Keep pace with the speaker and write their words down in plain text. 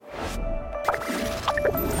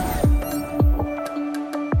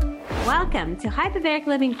Welcome to Hyperbaric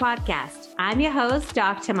Living Podcast. I'm your host,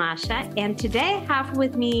 Dr. Masha, and today I have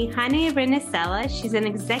with me Hani Renisella. She's an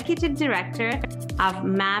executive director of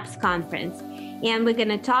MAPS Conference, and we're going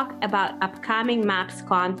to talk about upcoming MAPS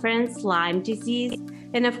Conference, Lyme disease,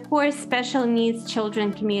 and of course, special needs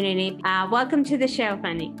children community. Welcome to the show,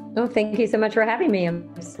 Hani. Oh, thank you so much for having me.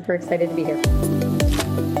 I'm super excited to be here.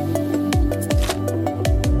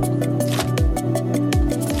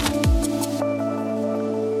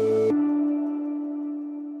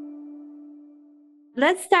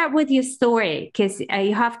 Let's start with your story, because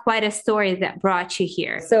you have quite a story that brought you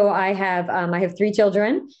here. So I have three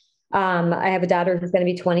children. I have a daughter who's going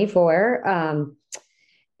to be 24.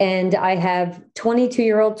 And I have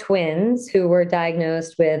 22-year-old twins who were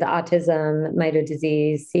diagnosed with autism, mito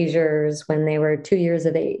disease, seizures when they were 2 years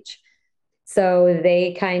of age. So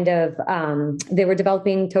they they were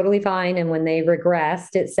developing totally fine. And when they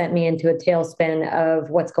regressed, it sent me into a tailspin of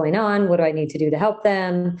what's going on? What do I need to do to help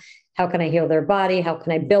them? How can I heal their body? How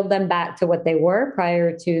can I build them back to what they were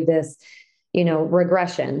prior to this,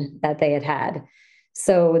 regression that they had had?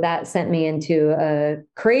 So that sent me into a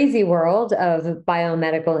crazy world of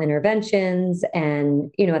biomedical interventions.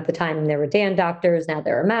 And, at the time there were DAN doctors, now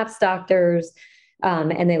there are MAPS doctors,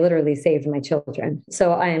 and they literally saved my children.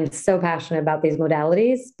 So I am so passionate about these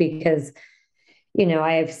modalities because,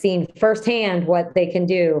 I have seen firsthand what they can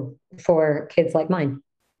do for kids like mine.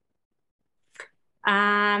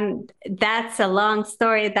 That's a long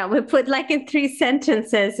story that we put like in 3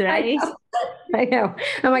 sentences, right? I know.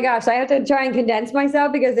 Oh my gosh. I have to try and condense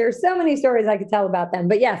myself because there's so many stories I could tell about them.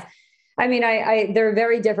 But yes, I mean, they're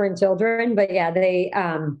very different children, but yeah,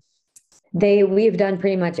 we've done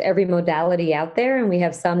pretty much every modality out there, and we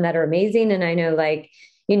have some that are amazing. And I know,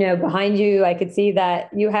 behind you, I could see that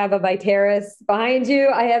you have a Vitaris behind you.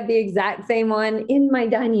 I have the exact same one in my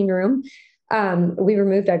dining room. We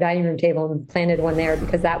removed our dining room table and planted one there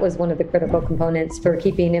because that was one of the critical components for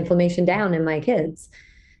keeping inflammation down in my kids.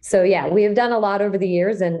 So yeah, we have done a lot over the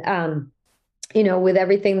years. And, with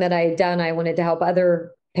everything that I've done, I wanted to help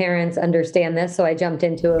other parents understand this. So I jumped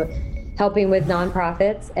into helping with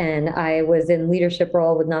nonprofits, and I was in leadership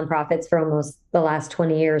role with nonprofits for almost the last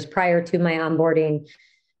 20 years prior to my onboarding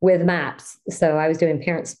with MAPS. So I was doing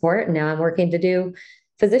parent support, and now I'm working to do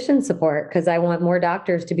physician support because I want more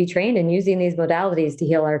doctors to be trained in using these modalities to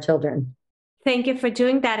heal our children. Thank you for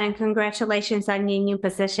doing that, and congratulations on your new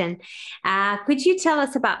position. Could you tell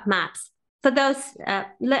us about MAPS? For those,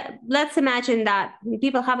 let's imagine that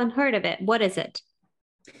people haven't heard of it. What is it?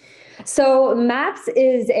 So MAPS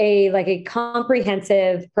is a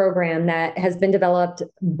comprehensive program that has been developed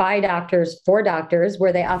by doctors for doctors,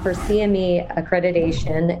 where they offer CME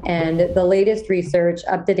accreditation and the latest research,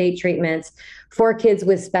 up-to-date treatments for kids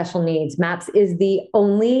with special needs. MAPS is the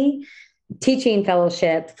only teaching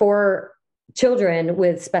fellowship for children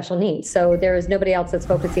with special needs. So there is nobody else that's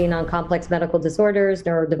focusing on complex medical disorders,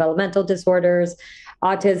 neurodevelopmental disorders,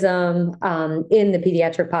 autism in the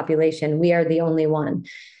pediatric population. We are the only one.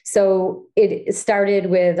 So it started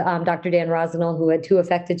with Dr. Dan Rosenthal, who had 2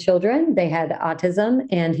 affected children. They had autism,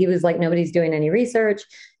 and he was like, nobody's doing any research.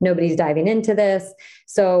 Nobody's diving into this.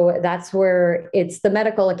 So that's where it's the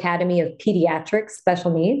Medical Academy of Pediatric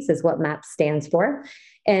Special Needs is what MAPS stands for.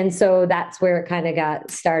 And so that's where it kind of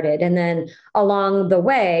got started. And then along the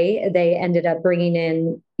way, they ended up bringing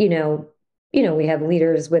in, we have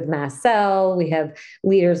leaders with mast cell, we have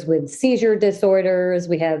leaders with seizure disorders,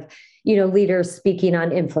 we have, leaders speaking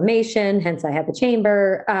on inflammation, hence I have a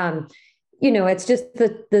chamber. It's just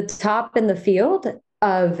the top in the field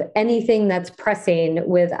of anything that's pressing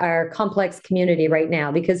with our complex community right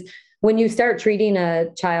now, because when you start treating a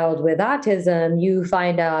child with autism, you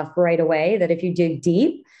find out right away that if you dig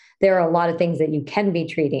deep, there are a lot of things that you can be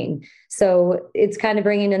treating. So it's kind of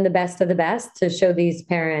bringing in the best of the best to show these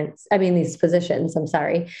physicians,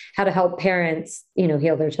 how to help parents,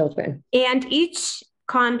 heal their children. And each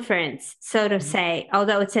conference, so to say,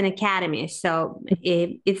 although it's an academy, so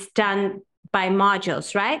it's done by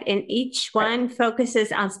modules, right? And each one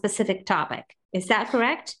focuses on specific topic. Is that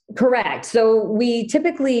correct? Correct. So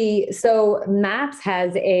MAPS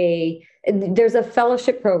has there's a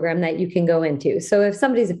fellowship program that you can go into. So if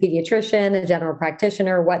somebody's a pediatrician, a general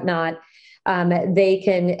practitioner, whatnot, they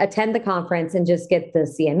can attend the conference and just get the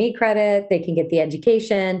CME credit. They can get the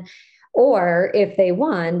education. Or if they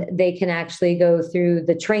want, they can actually go through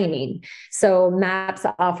the training. So MAPS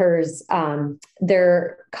offers,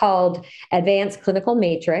 they're called Advanced Clinical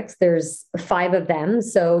Matrix. There's 5 of them.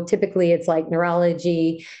 So typically it's like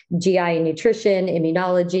neurology, GI and nutrition,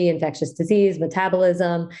 immunology, infectious disease,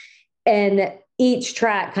 metabolism. And each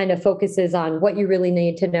track kind of focuses on what you really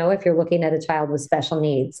need to know if you're looking at a child with special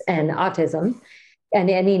needs and autism and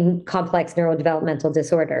any complex neurodevelopmental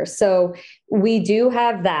disorders. So we do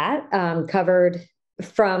have that covered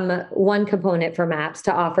from one component for MAPS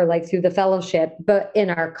to offer like through the fellowship. But in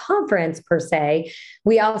our conference per se,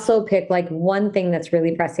 we also pick like one thing that's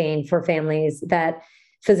really pressing for families that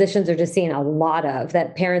physicians are just seeing a lot of,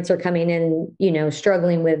 that parents are coming in,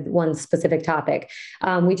 struggling with one specific topic.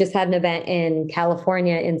 We just had an event in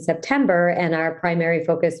California in September, and our primary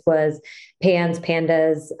focus was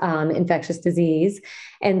PANDAS, infectious disease.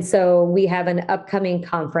 And so we have an upcoming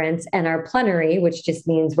conference, and our plenary, which just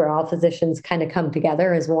means where all physicians kind of come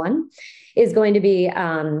together as one, is going to be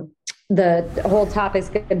the whole topic is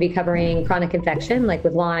going to be covering chronic infection, like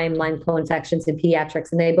with Lyme co-infections in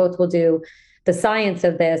pediatrics, and they both will do the science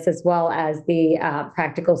of this as well as the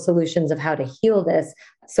practical solutions of how to heal this,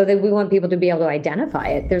 so that we want people to be able to identify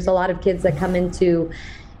it. There's a lot of kids that come into,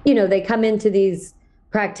 they come into these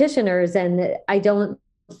practitioners, and I don't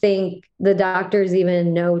think the doctors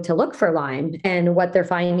even know to look for Lyme. And what they're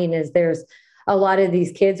finding is there's a lot of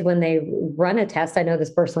these kids, when they run a test, I know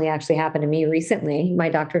this personally actually happened to me recently. My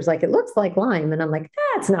doctor's like, it looks like Lyme. And I'm like,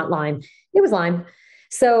 it's not Lyme. It was Lyme.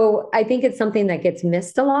 So I think it's something that gets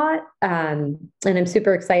missed a lot. And I'm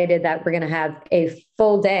super excited that we're going to have a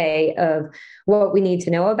full day of what we need to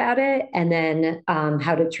know about it, and then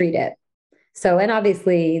how to treat it. So, and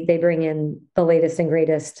obviously they bring in the latest and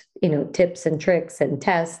greatest, tips and tricks and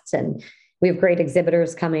tests, and we have great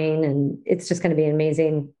exhibitors coming, and it's just going to be an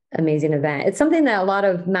amazing, amazing event. It's something that a lot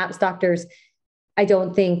of MAPS doctors, I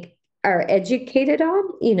don't think, are educated on.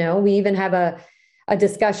 We even have a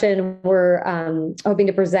discussion we're hoping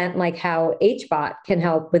to present, like how HBOT can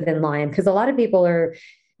help within Lyme, because a lot of people are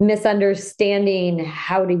misunderstanding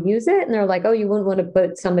how to use it, and they're like, oh, you wouldn't want to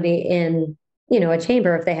put somebody in a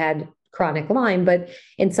chamber if they had chronic Lyme, but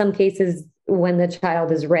in some cases when the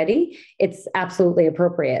child is ready, it's absolutely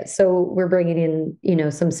appropriate. So we're bringing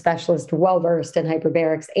in some specialists well-versed in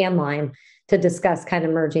hyperbarics and Lyme to discuss kind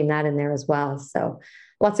of merging that in there as well. So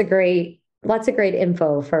lots of great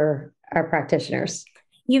info for our practitioners.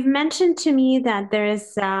 You've mentioned to me that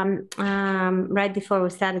there's, right before we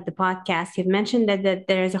started the podcast, you've mentioned that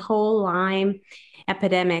there's a whole Lyme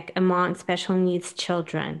epidemic among special needs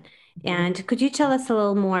children. And could you tell us a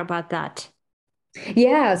little more about that?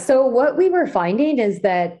 Yeah. So what we were finding is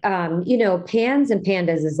that, PANS and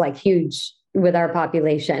PANDAS is like huge with our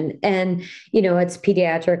population. And, it's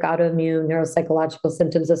pediatric autoimmune neuropsychological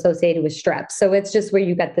symptoms associated with strep. So it's just where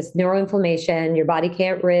you got this neuroinflammation, your body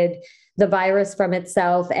can't rid the virus from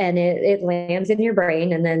itself, and it lands in your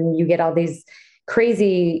brain. And then you get all these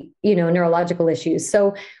crazy, neurological issues.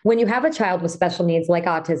 So when you have a child with special needs like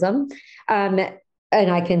autism, and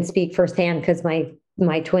I can speak firsthand because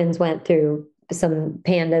my twins went through some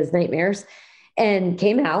PANDAS nightmares and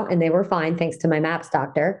came out, and they were fine thanks to my MAPS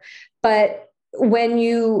doctor. But when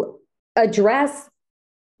you address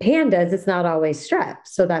PANDAS, it's not always strep.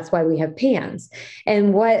 So that's why we have PANS.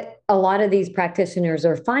 And what a lot of these practitioners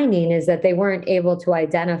are finding is that they weren't able to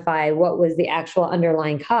identify what was the actual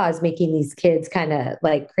underlying cause making these kids kind of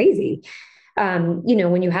like crazy.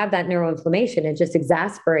 When you have that neuroinflammation, it just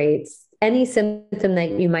exasperates any symptom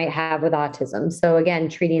that you might have with autism. So again,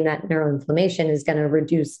 treating that neuroinflammation is going to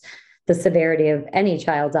reduce the severity of any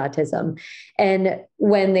child's autism. And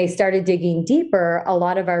when they started digging deeper, a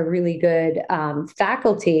lot of our really good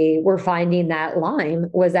faculty were finding that Lyme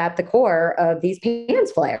was at the core of these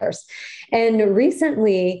PANS flares. And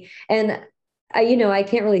recently, and I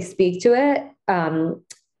can't really speak to it,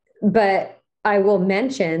 but I will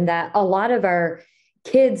mention that a lot of our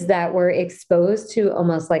kids that were exposed to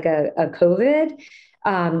almost like a COVID,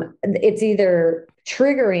 it's either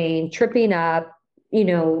tripping up,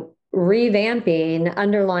 revamping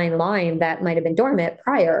underlying Lyme that might have been dormant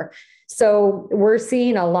prior. So we're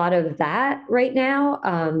seeing a lot of that right now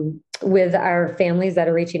with our families that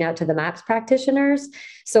are reaching out to the MAPS practitioners.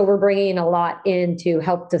 So we're bringing a lot in to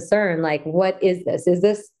help discern, like, what is this? Is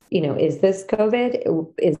this COVID?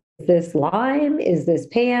 Is this Lyme? Is this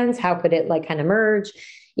PANS? How could it like kind of merge?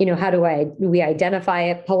 How do we identify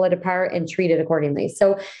it, pull it apart, and treat it accordingly?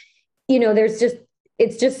 So,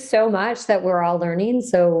 it's just so much that we're all learning.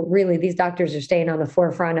 So really, these doctors are staying on the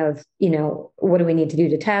forefront of, what do we need to do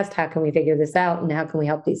to test? How can we figure this out? And how can we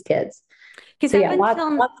help these kids? Because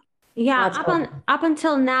up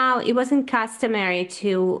until now, it wasn't customary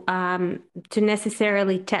to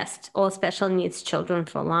necessarily test all special needs children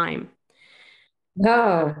for Lyme.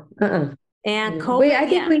 No. And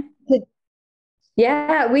COVID,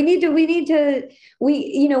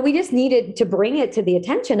 we just needed to bring it to the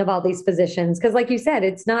attention of all these physicians. Cause like you said,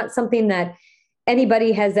 it's not something that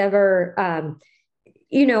anybody has ever,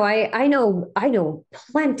 I know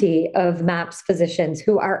plenty of MAPS physicians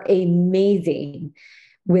who are amazing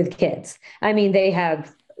with kids. I mean, they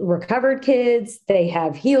have recovered kids, they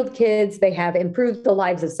have healed kids, they have improved the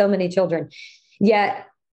lives of so many children. Yet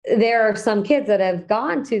there are some kids that have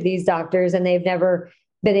gone to these doctors and they've never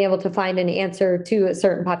been able to find an answer to a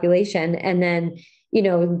certain population. And then,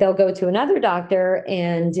 they'll go to another doctor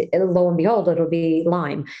and lo and behold, it'll be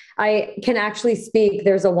Lyme. I can actually speak.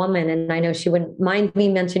 There's a woman, and I know she wouldn't mind me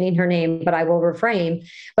mentioning her name, but I will refrain.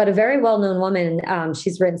 But a very well-known woman,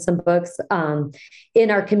 she's written some books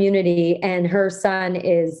in our community, and her son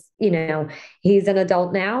is, he's an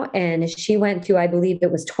adult now, and she went to, I believe it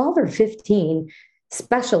was 12 or 15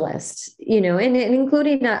 specialists, and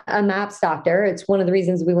including a MAPS doctor. It's one of the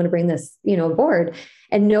reasons we want to bring this, aboard.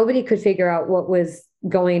 And nobody could figure out what was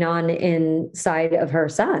going on inside of her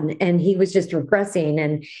son. And he was just regressing,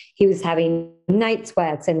 and he was having night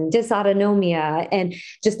sweats and dysautonomia, and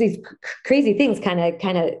just these crazy things kind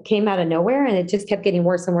of came out of nowhere. And it just kept getting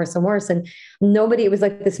worse and worse and worse. And it was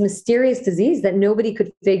like this mysterious disease that nobody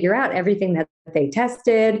could figure out. Everything that they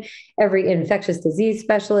tested, every infectious disease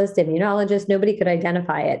specialist, immunologist, nobody could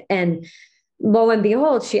identify it. And lo and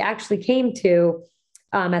behold, she actually came to,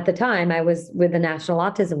 at the time, I was with the National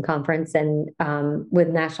Autism Conference and with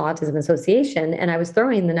National Autism Association, and I was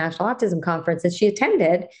throwing the National Autism Conference, and she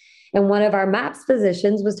attended. And one of our MAPS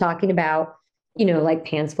physicians was talking about, like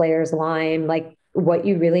PANS flares, Lyme, like what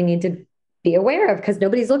you really need to be aware of because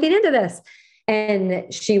nobody's looking into this.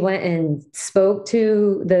 And she went and spoke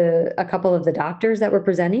to a couple of the doctors that were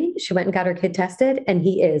presenting. She went and got her kid tested, and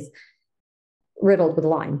he is riddled with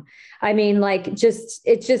Lyme. I mean, it's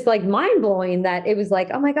just like mind blowing that it was like,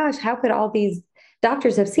 oh my gosh, how could all these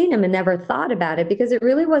doctors have seen him and never thought about it? Because it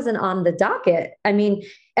really wasn't on the docket. I mean,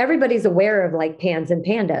 everybody's aware of like PANS and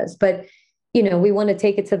PANDAS, but we want to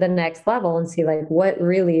take it to the next level and see like what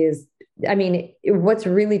really is, what's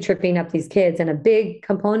really tripping up these kids. And a big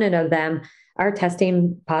component of them are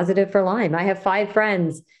testing positive for Lyme. I have 5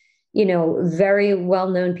 friends, very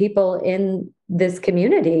well-known people in this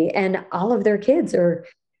community, and all of their kids are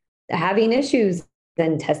having issues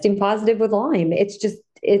and testing positive with Lyme. It's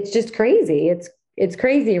just crazy. It's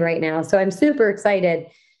crazy right now. So I'm super excited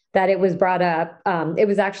that it was brought up. It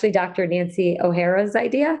was actually Dr. Nancy O'Hara's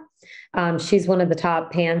idea. She's one of the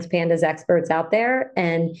top PANDAS experts out there.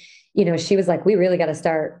 And, she was like, we got to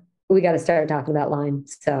start talking about Lyme.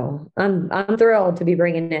 So I'm thrilled to be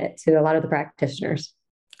bringing it to a lot of the practitioners.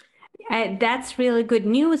 That's really good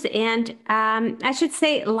news. And I should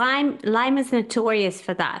say Lyme is notorious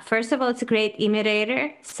for that. First of all, it's a great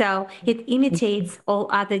imitator. So it imitates all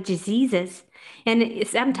other diseases. And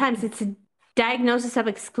sometimes it's a diagnosis of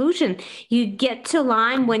exclusion. You get to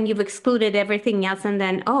Lyme when you've excluded everything else, and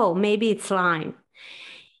then, oh, maybe it's Lyme.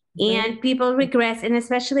 And people regress, and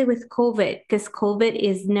especially with COVID, because COVID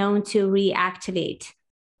is known to reactivate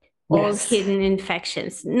all hidden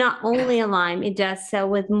infections. Not only Lyme, it does so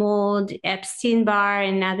with mold, Epstein-Barr,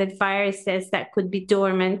 and other viruses that could be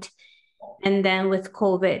dormant. And then with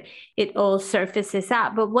COVID, it all surfaces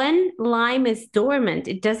up. But when Lyme is dormant,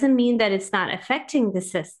 it doesn't mean that it's not affecting the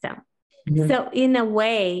system. Mm-hmm. So in a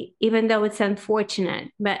way, even though it's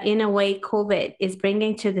unfortunate, but in a way, COVID is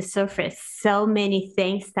bringing to the surface so many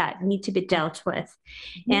things that need to be dealt with.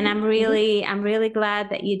 Mm-hmm. And I'm really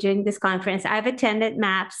glad that you're doing this conference. I've attended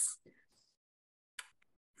MAPS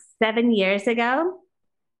 7 years ago.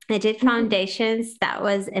 I did foundations. That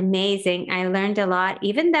was amazing. I learned a lot,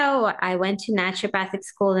 even though I went to naturopathic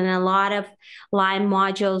school and a lot of Lyme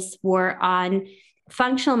modules were on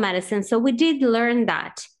functional medicine. So we did learn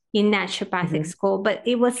that in naturopathic school, but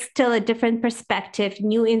it was still a different perspective,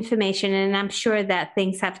 new information. And I'm sure that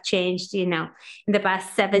things have changed, in the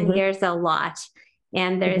past 7 years a lot.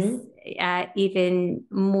 And there's even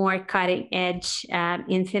more cutting edge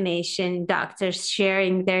information, doctors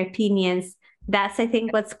sharing their opinions. That's, I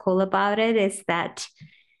think, what's cool about it is that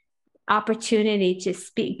opportunity to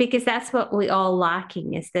speak, because that's what we all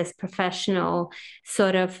lacking is this professional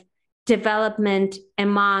sort of development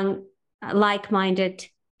among like-minded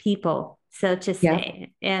people, so to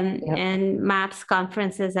say. And MAPS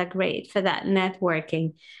conferences are great for that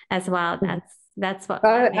networking as well. That's what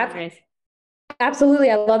matters. Absolutely.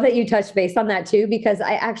 I love that you touched base on that too, because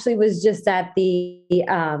I actually was just at the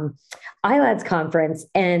ILADS conference,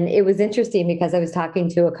 and it was interesting because I was talking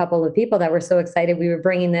to a couple of people that were so excited we were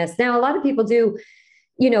bringing this. Now, a lot of people do,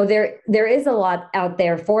 there is a lot out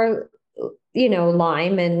there for,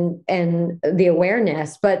 Lyme and the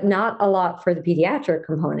awareness, but not a lot for the pediatric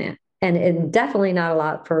component. and definitely not a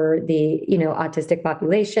lot for the, autistic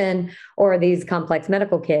population or these complex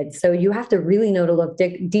medical kids. So you have to really know to look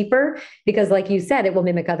deeper, because like you said, it will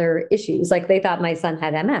mimic other issues. Like they thought my son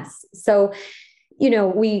had MS. So,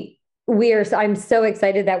 I'm so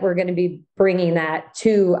excited that we're going to be bringing that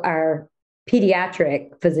to our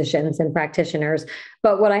pediatric physicians and practitioners.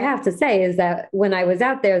 But what I have to say is that when I was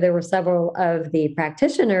out there were several of the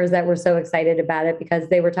practitioners that were so excited about it, because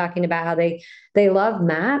they were talking about how they love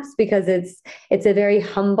MAPS because it's a very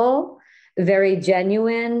humble, very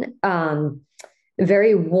genuine,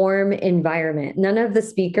 very warm environment. None of the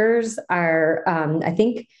speakers are, I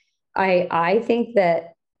think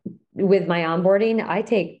that with my onboarding, I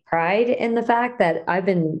take pride in the fact that I've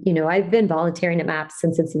been volunteering at MAPS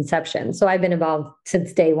since its inception. So I've been involved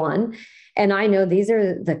since day one. And I know these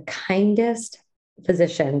are the kindest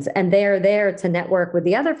physicians, and they are there to network with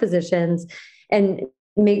the other physicians and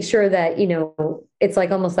make sure that, it's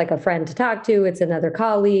like almost like a friend to talk to. It's another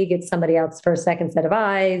colleague. It's somebody else for a second set of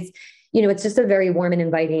eyes. It's just a very warm and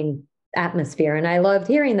inviting atmosphere. And I loved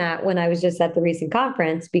hearing that when I was just at the recent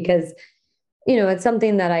conference, because it's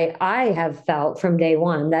something that I have felt from day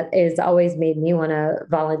one that has always made me want to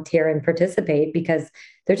volunteer and participate, because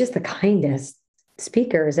they're just the kindest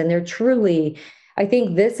speakers. And they're truly, I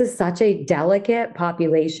think this is such a delicate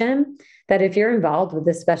population that if you're involved with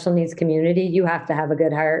the special needs community, you have to have a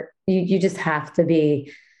good heart. You just have to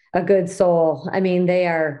be a good soul. I mean, they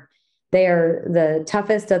are the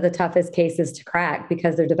toughest of the toughest cases to crack,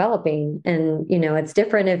 because they're developing. And, it's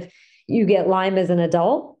different if you get Lyme as an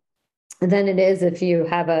adult than it is if you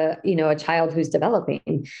have a child who's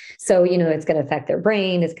developing. So, it's going to affect their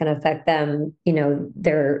brain. It's going to affect them,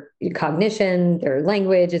 their cognition, their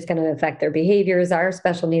language. It's going to affect their behaviors. Our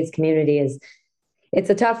special needs community it's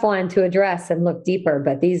a tough one to address and look deeper,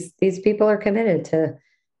 but these people are committed to,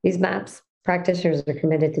 these MAPS practitioners are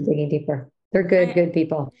committed to digging deeper. They're good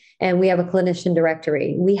people. And we have a clinician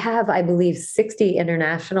directory. We have, I believe, 60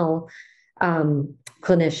 international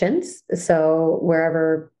clinicians. So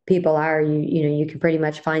wherever people are, you can pretty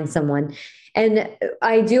much find someone. And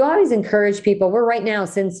I do always encourage people, we're right now,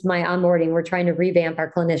 since my onboarding, we're trying to revamp our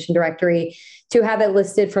clinician directory to have it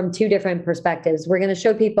listed from two different perspectives. We're going to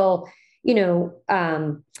show people,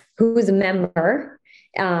 who's a member,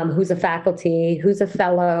 who's a faculty, who's a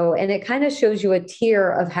fellow, and it kind of shows you a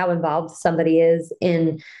tier of how involved somebody is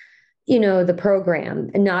in the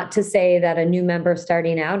program. Not to say that a new member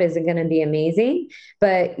starting out isn't going to be amazing,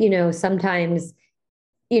 but, sometimes,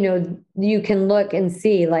 you can look and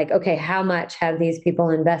see like, okay, how much have these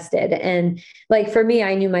people invested? And like, for me,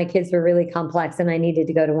 I knew my kids were really complex and I needed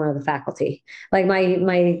to go to one of the faculty. Like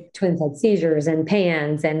my twins had seizures and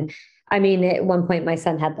PANS. And I mean, at one point my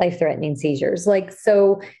son had life-threatening seizures. Like,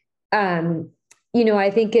 so, I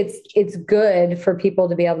think it's good for people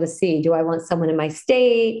to be able to see, do I want someone in my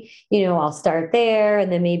state? I'll start there.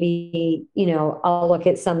 And then maybe, I'll look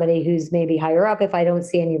at somebody who's maybe higher up if I don't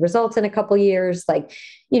see any results in a couple of years. Like,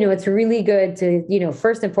 it's really good to,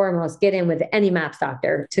 first and foremost, get in with any MAPS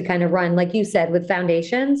doctor to kind of run, like you said, with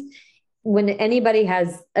foundations. When anybody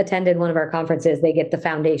has attended one of our conferences, they get the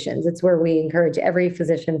foundations. It's where we encourage every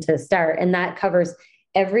physician to start. And that covers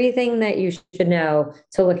everything that you should know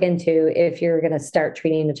to look into if you're going to start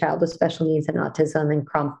treating a child with special needs and autism and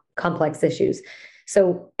complex issues.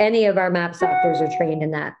 So any of our MAPS doctors are trained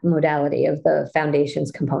in that modality of the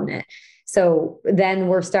foundations component. So then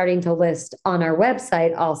we're starting to list on our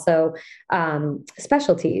website also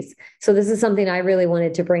specialties. So this is something I really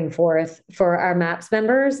wanted to bring forth for our MAPS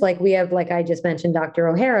members. Like we have, like I just mentioned, Dr.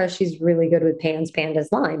 O'Hara, she's really good with PANS, PANDAS,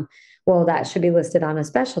 Lyme. Well, that should be listed on a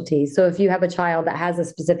specialty. So if you have a child that has a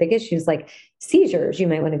specific issues like seizures, you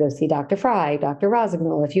might want to go see Dr. Fry, Dr.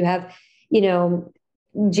 Rosignol. If you have,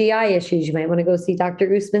 GI issues, you might want to go see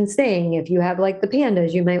Dr. Usman Singh. If you have like the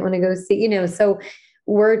PANDAS, you might want to go see, so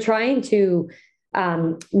we're trying to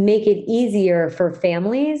make it easier for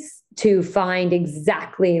families to find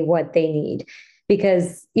exactly what they need.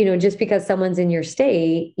 Because, just because someone's in your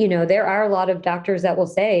state, there are a lot of doctors that will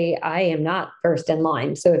say, I am not first in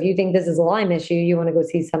line. So if you think this is a Lyme issue, you want to go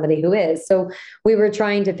see somebody who is. So we were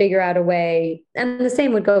trying to figure out a way, and the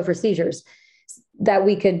same would go for seizures, that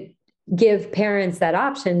we could give parents that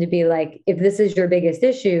option to be like, if this is your biggest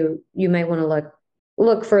issue, you might want to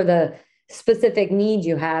look for the specific needs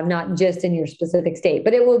you have, not just in your specific state,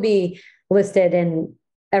 but it will be listed in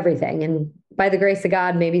everything. And by the grace of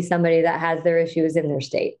God, maybe somebody that has their issues in their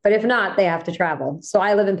state, but if not, they have to travel. So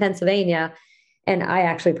I live in Pennsylvania and I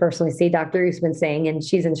actually personally see Dr. Usman Singh, and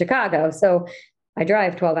she's in Chicago. So I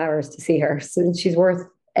drive 12 hours to see her. So she's worth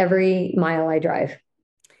every mile I drive.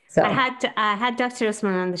 So I had Dr.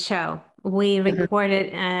 Usman on the show we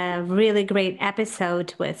recorded a really great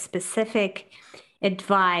episode with specific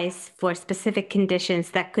advice for specific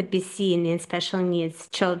conditions that could be seen in special needs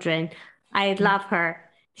children. I love her.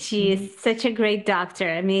 She is such a great doctor,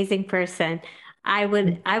 amazing person. I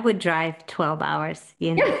would drive 12 hours,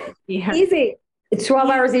 you know. Yeah. Easy. It's 12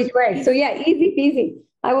 hours each way. So yeah, easy peasy.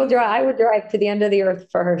 I would drive to the end of the earth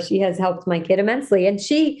for her. She has helped my kid immensely. And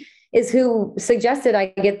she is who suggested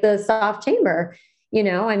I get the soft chamber.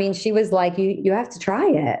 I mean, she was like, you have to try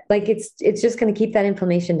it. Like it's just going to keep that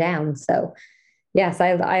inflammation down. So yes,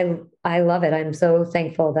 I love it. I'm so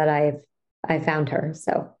thankful that I found her.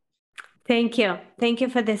 So Thank you. Thank you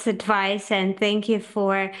for this advice, and thank you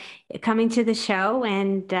for coming to the show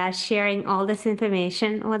and sharing all this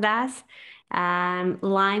information with us.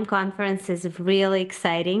 Lyme conference is really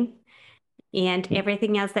exciting, and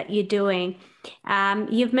everything else that you're doing.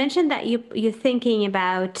 You've mentioned that you're thinking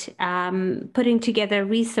about putting together a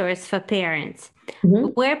resource for parents.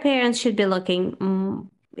 Where parents should be looking.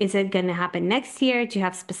 Is it going to happen next year? Do you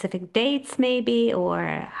have specific dates maybe,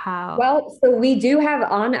 or how? Well, so we do have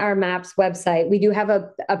on our MAPS website, we do have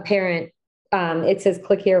a parent, it says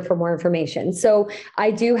click here for more information. So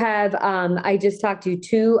I do have, I just talked to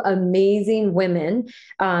two amazing women,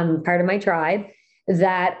 part of my tribe,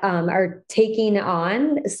 that are taking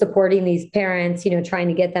on supporting these parents, trying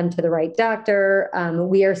to get them to the right doctor.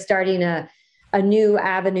 We are starting a new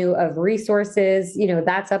avenue of resources,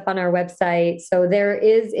 that's up on our website. So there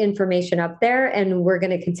is information up there, and we're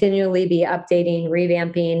going to continually be updating,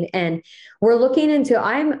 revamping, and we're looking into,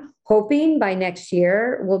 I'm hoping by next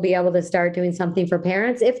year, we'll be able to start doing something for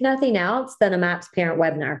parents. If nothing else, then a MAPS parent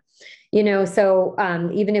webinar, so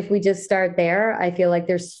even if we just start there, I feel like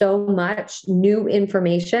there's so much new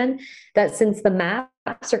information that since the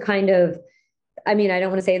MAPS are kind of, I mean, I don't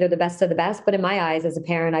want to say they're the best of the best, but in my eyes as a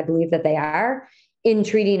parent, I believe that they are in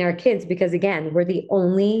treating our kids because, again, we're the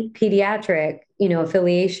only pediatric,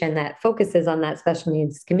 affiliation that focuses on that special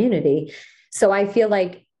needs community. So I feel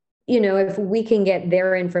like, if we can get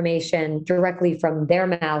their information directly from their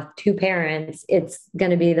mouth to parents, it's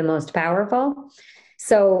going to be the most powerful.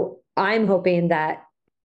 So I'm hoping that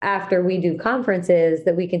after we do conferences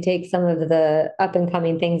that we can take some of the up and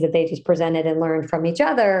coming things that they just presented and learned from each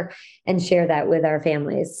other and share that with our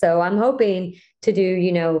families. So I'm hoping to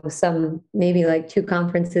do, some maybe like 2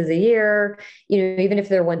 conferences a year, even if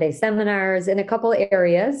they're 1-day seminars in a couple of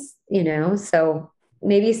areas, so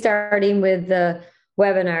maybe starting with the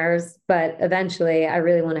webinars, but eventually I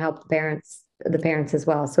really want to help the parents as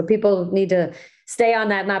well. So people need to stay on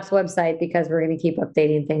that MAPS website because we're going to keep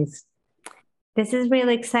updating things. This is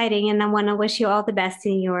really exciting, and I want to wish you all the best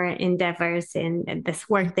in your endeavors and this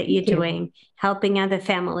work that you're doing, helping other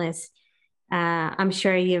families. I'm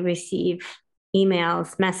sure you receive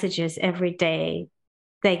emails, messages every day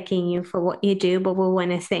thanking you for what you do, but we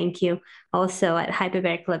want to thank you also at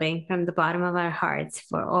Hyperbaric Living from the bottom of our hearts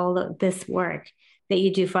for all of this work that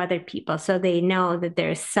you do for other people so they know that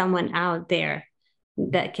there's someone out there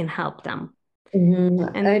that can help them.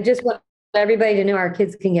 And I just want everybody to know our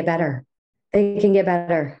kids can get better. They can get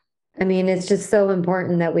better. I mean, it's just so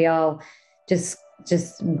important that we all just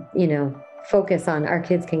focus on our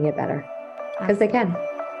kids can get better because they can.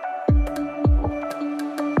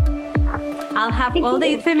 I'll have all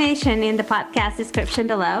the information in the podcast description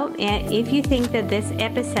below. And if you think that this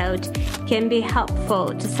episode can be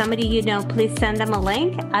helpful to somebody please send them a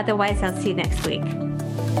link. Otherwise, I'll see you next week.